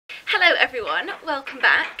Hello everyone, welcome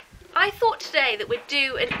back. I thought today that we'd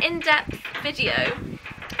do an in-depth video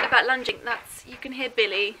about lunging. That's, you can hear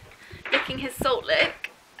Billy licking his salt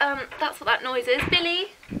lick. That's what that noise is.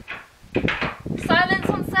 Billy, silence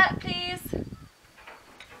on set please.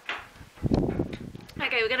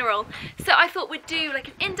 Okay, we're gonna roll. So I thought we'd do like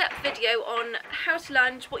an in-depth video on how to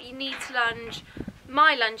lunge, what you need to lunge,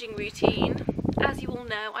 my lunging routine. As you all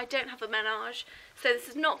know, I don't have a menage, so this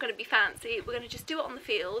is not going to be fancy. We're going to just do it on the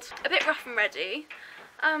field, a bit rough and ready.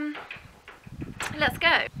 Let's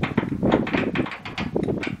go.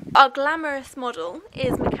 Our glamorous model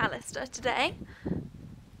is McAlester today.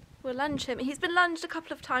 We'll lunge him. He's been lunged a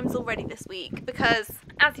couple of times already this week because,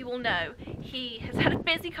 as you all know, he has had a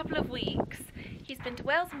busy couple of weeks. He's been to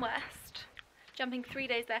Wales and West, jumping 3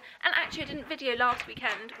 days there. And actually I didn't video last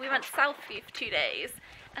weekend. We went to Southview for 2 days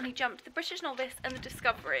and he jumped the British Novice and the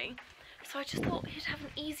Discovery. So I just thought he'd have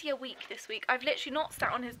an easier week this week. I've literally not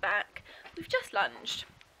sat on his back. We've just lunged.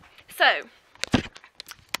 So,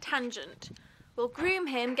 tangent. We'll groom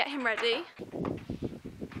him, get him ready.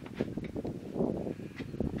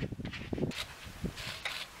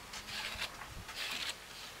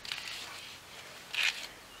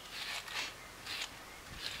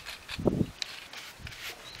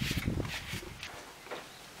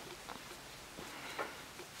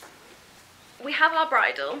 We have our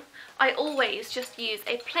bridle. I always just use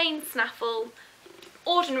a plain snaffle,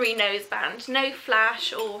 ordinary noseband, no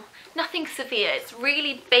flash or nothing severe. It's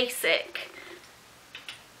really basic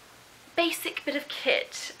bit of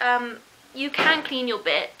kit. You can clean your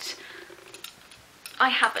bit. I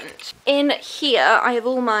haven't. In here I have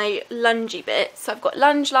all my lungy bits. So I've got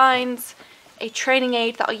lunge lines, a training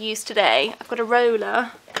aid that I'll use today. I've got a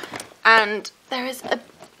roller and there is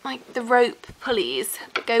like the rope pulleys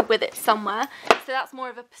that go with it somewhere. So that's more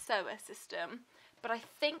of a Pessoa system. But I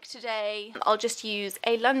think today I'll just use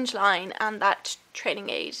a lunge line and that training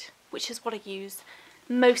aid, which is what I use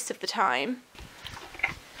most of the time.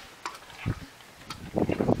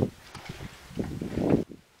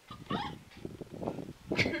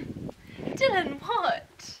 Dillon,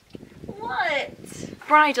 what? What?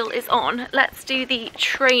 Bridle is on. Let's do the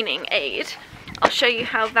training aid. I'll show you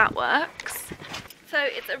how that works. So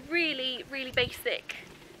it's a really, really basic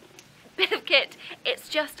bit of kit. It's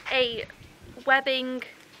just a webbing,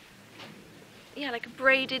 yeah, like a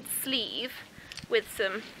braided sleeve with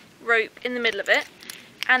some rope in the middle of it.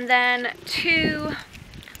 And then 2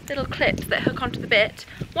 little clips that hook onto the bit.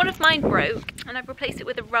 One of mine broke and I've replaced it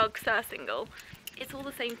with a rug surcingle. It's all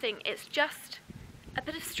the same thing. It's just a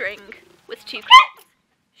bit of string with 2 clips.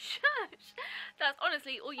 Shush! That's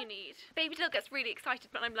honestly all you need. Baby Dill gets really excited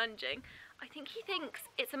when I'm lunging. I think he thinks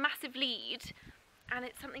it's a massive lead and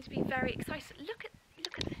it's something to be very excited. Look at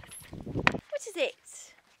this. What is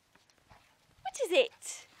it? What is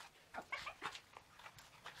it?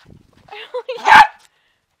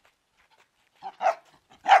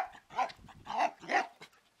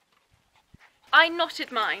 I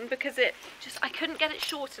knotted mine because I couldn't get it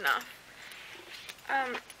short enough.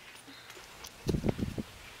 And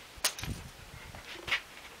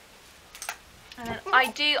then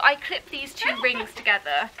I clipped these 2 rings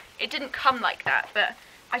together. It didn't come like that, but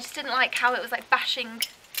I just didn't like how it was like bashing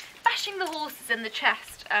the horses in the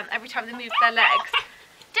chest every time they moved their legs.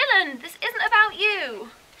 Dillon, this isn't about you.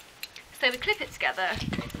 So we clip it together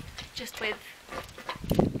just with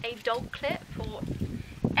a dog clip or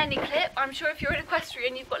any clip. I'm sure if you're an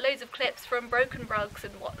equestrian you've got loads of clips from broken rugs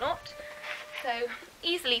and whatnot. So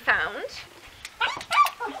easily found.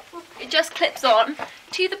 It just clips on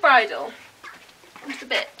to the bridle. The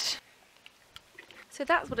bit. So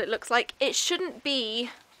that's what it looks like. It shouldn't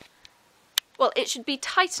be, well, it should be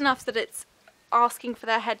tight enough that it's asking for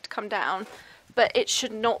their head to come down, but it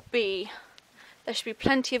should not be, there should be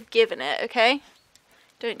plenty of give in it, okay?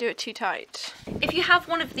 Don't do it too tight. If you have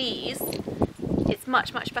one of these, it's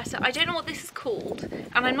much, much better. I don't know what this is called,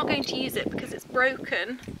 and I'm not going to use it because it's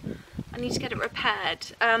broken. I need to get it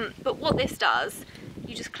repaired. But what this does,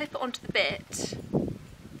 you just clip it onto the bit,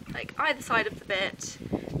 like either side of the bit,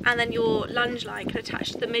 and then your lunge line can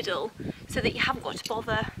attach to the middle so that you haven't got to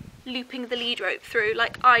bother looping the lead rope through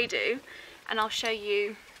like I do. And I'll show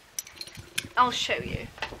you.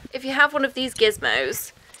 If you have one of these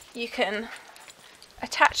gizmos, you can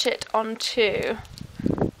attach it onto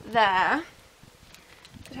there,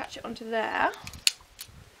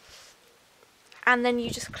 and then you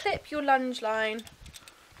just clip your lunge line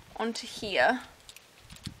onto here.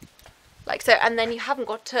 Like so, and then you haven't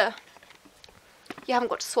got to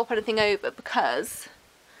swap anything over because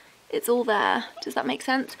it's all there. Does that make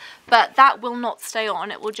sense? But that will not stay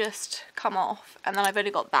on, it will just come off, and then I've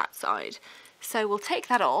only got that side. So we'll take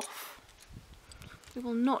that off. We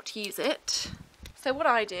will not use it. So what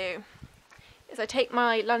I do is I take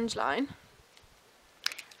my lunge line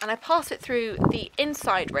and I pass it through the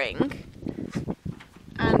inside ring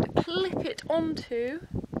and clip it onto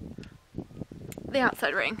the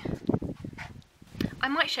outside ring. I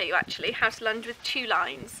might show you actually how to lunge with 2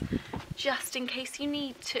 lines, just in case you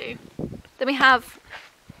need to. Then we have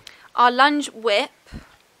our lunge whip,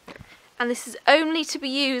 and this is only to be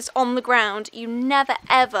used on the ground. You never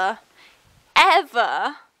ever,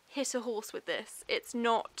 ever hit a horse with this. It's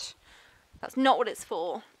not, that's not what it's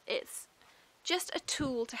for. It's just a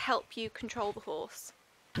tool to help you control the horse.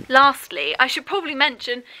 Lastly, I should probably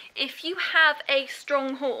mention, if you have a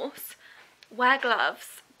strong horse, wear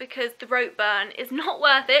gloves, because the rope burn is not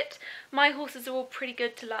worth it. My horses are all pretty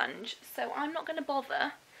good to lunge, so I'm not going to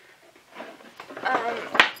bother.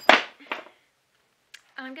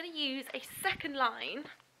 I'm going to use a second line.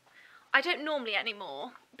 I don't normally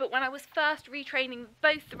anymore, but when I was first retraining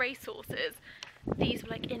both the racehorses, these were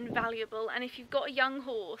like invaluable. And if you've got a young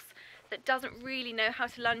horse that doesn't really know how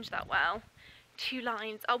to lunge that well, 2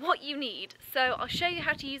 lines are what you need. So I'll show you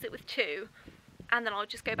how to use it with 2, and then I'll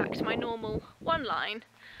just go back to my normal 1 line.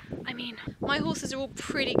 I mean, my horses are all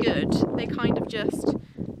pretty good. They kind of just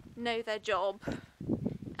know their job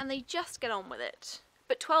and they just get on with it.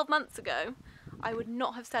 But 12 months ago, I would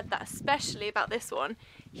not have said that, especially about this one.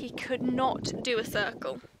 He could not do a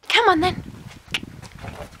circle. Come on then.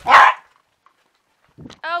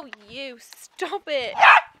 Oh, you, stop it.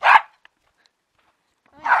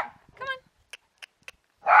 Oh, come on.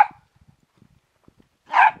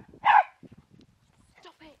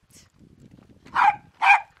 Stop it.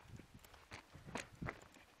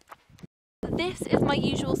 This is my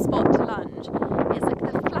usual spot to lunge. It's like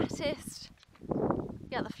the flattest,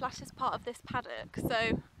 the flattest part of this paddock.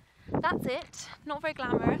 So that's it. Not very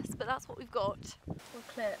glamorous, but that's what we've got. We'll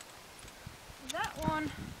clip that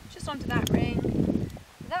one just onto that ring,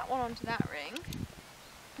 that one onto that ring.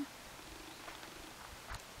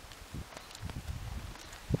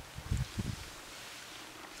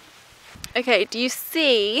 Okay, do you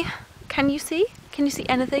see? Can you see? Can you see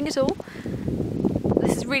anything at all?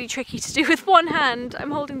 This is really tricky to do with one hand.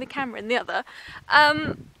 I'm holding the camera in the other.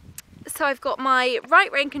 So I've got my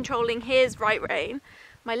right rein controlling his right rein,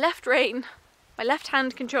 my left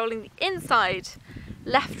hand controlling the inside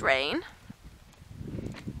left rein.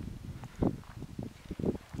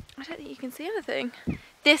 I don't think you can see anything.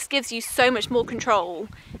 This gives you so much more control,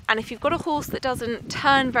 and if you've got a horse that doesn't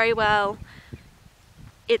turn very well,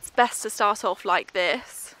 it's best to start off like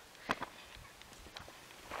this.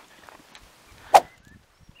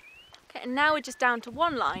 Okay, and now we're just down to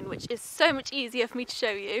 1 line, which is so much easier for me to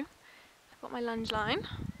show you. I've got my lunge line,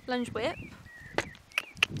 lunge whip.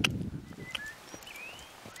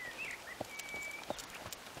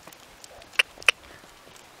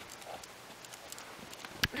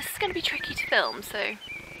 This is going to be tricky to film, so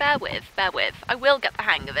bear with. I will get the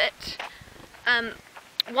hang of it.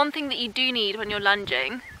 One thing that you do need when you're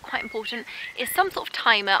lunging, quite important, is some sort of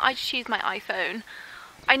timer. I just use my iPhone.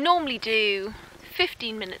 I normally do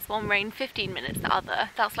 15 minutes one rein, 15 minutes the other.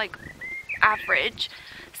 That's like average.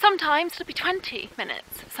 Sometimes it'll be 20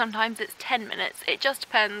 minutes, sometimes it's 10 minutes. It just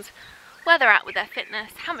depends where they're at with their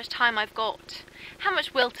fitness, how much time I've got, how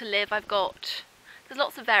much will to live I've got. There's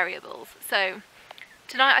lots of variables. So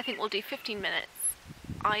tonight I think we'll do 15 minutes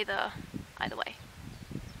either way.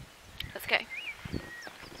 Let's go.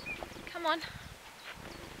 Come on.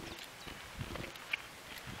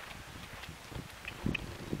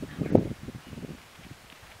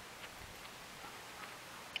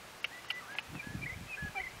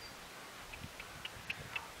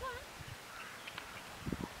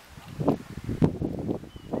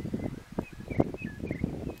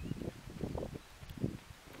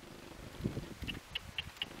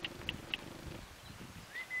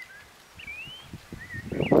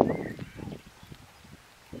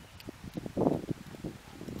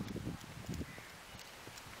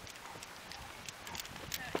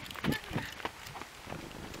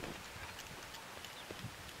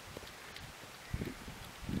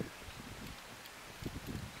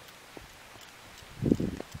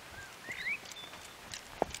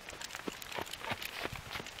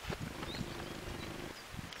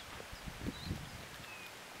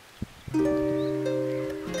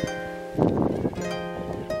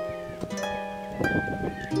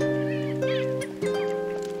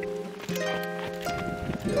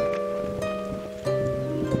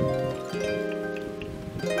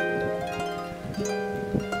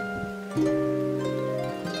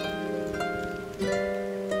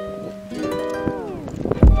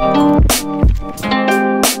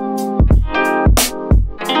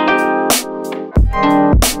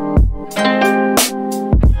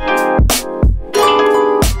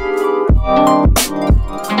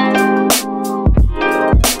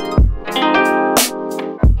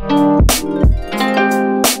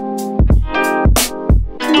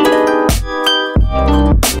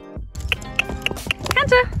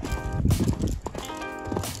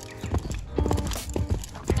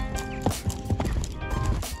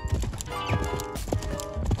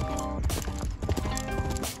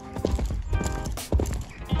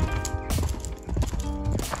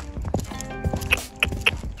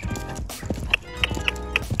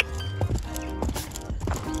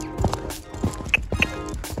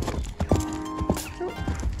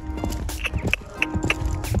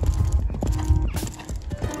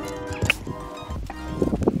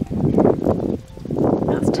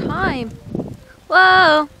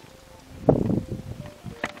 Whoa!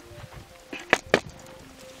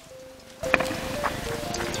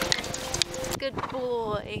 Good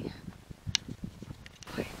boy.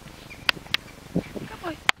 Good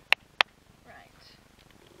boy. Right.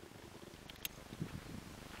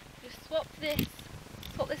 Just swap this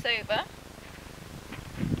over.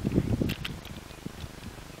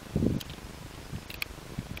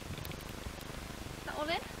 Is that all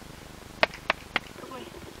in? Good boy.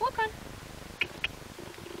 Walk on.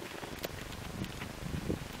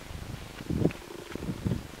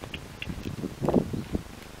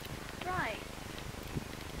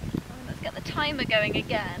 Timer going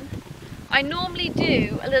again. I normally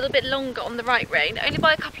do a little bit longer on the right rein, only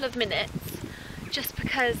by a couple of minutes, just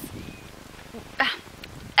because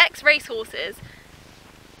Ex Racehorses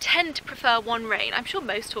tend to prefer one rein. I'm sure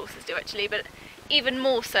most horses do actually, but even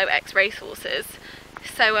more so Ex Racehorses.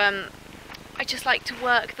 So I just like to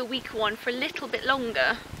work the weaker one for a little bit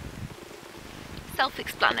longer.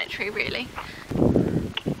 Self-explanatory really.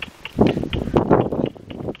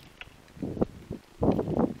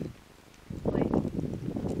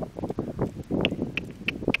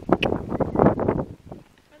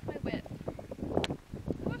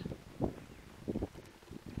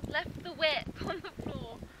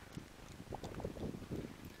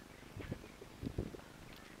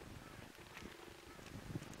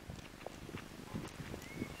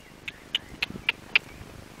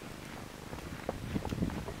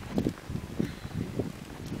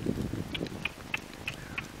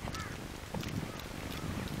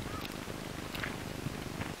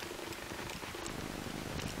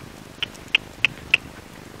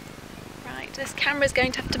 This camera is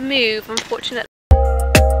going to have to move, unfortunately.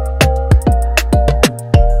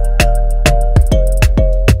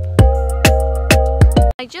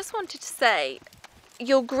 I just wanted to say,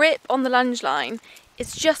 your grip on the lunge line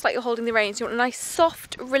is just like you're holding the reins. You want a nice,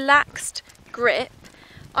 soft, relaxed grip.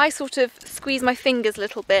 I sort of squeeze my fingers a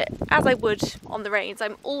little bit, as I would on the reins.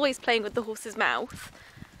 I'm always playing with the horse's mouth.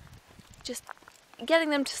 Just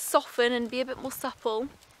getting them to soften and be a bit more supple.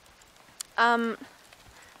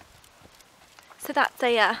 So that's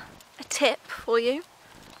a tip for you.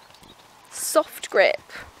 Soft grip,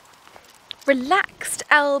 relaxed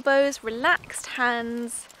elbows, relaxed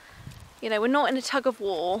hands. You know, we're not in a tug of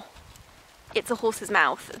war. It's a horse's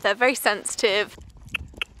mouth. They're very sensitive.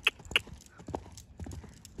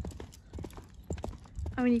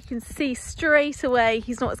 I mean, you can see straight away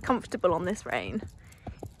he's not as comfortable on this rein.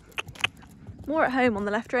 More at home on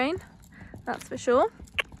the left rein, that's for sure.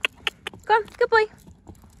 Go on, good boy.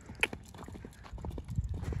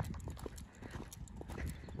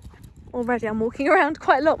 Already I'm walking around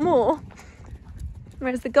quite a lot more,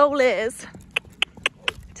 whereas the goal is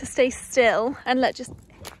to stay still and let just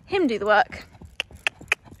him do the work.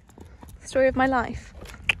 Story of my life.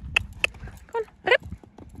 Come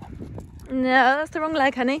on. No, that's the wrong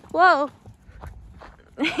leg, honey. Whoa.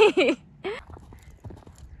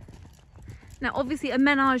 Now obviously a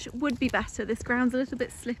menage would be better. This ground's a little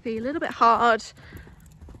bit slippy, a little bit hard,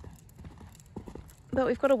 but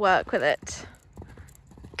we've got to work with it.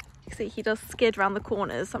 See, he does skid around the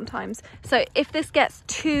corners sometimes. So if this gets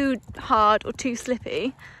too hard or too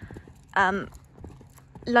slippy,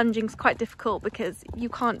 lunging's quite difficult because you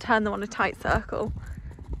can't turn them on a tight circle.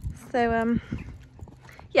 So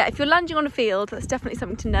yeah, if you're lunging on a field, that's definitely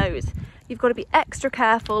something to note. You've got to be extra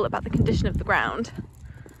careful about the condition of the ground.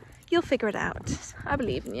 You'll figure it out. I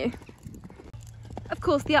believe in you. Of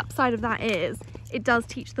course, the upside of that is it does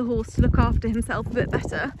teach the horse to look after himself a bit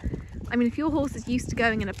better. I mean, if your horse is used to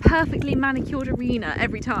going in a perfectly manicured arena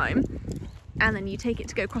every time, and then you take it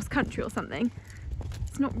to go cross country or something,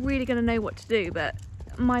 it's not really going to know what to do. But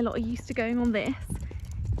my lot are used to going on this,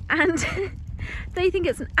 and they think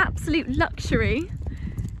it's an absolute luxury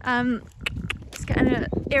just getting an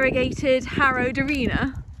irrigated, harrowed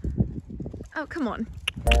arena. Oh, come on.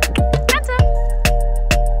 Canter!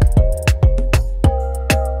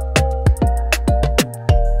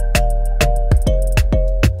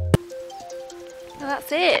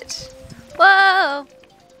 That's it. Whoa!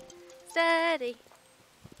 Steady.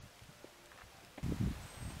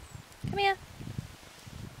 Come here.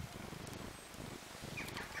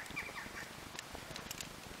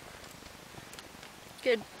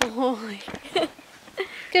 Good boy.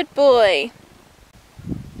 Good boy.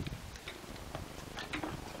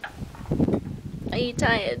 Are you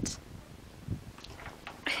tired?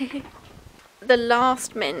 The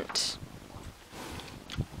last mint.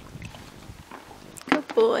 Good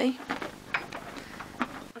boy.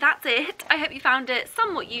 That's it. I hope you found it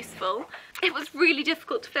somewhat useful. It was really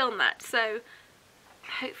difficult to film that, so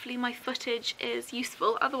hopefully my footage is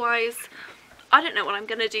useful. Otherwise, I don't know what I'm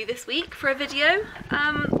going to do this week for a video.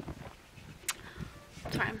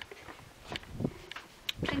 Sorry, I'm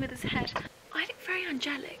playing with his head. I look very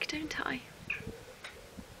angelic, don't I?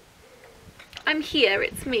 I'm here,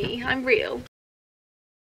 it's me, I'm real.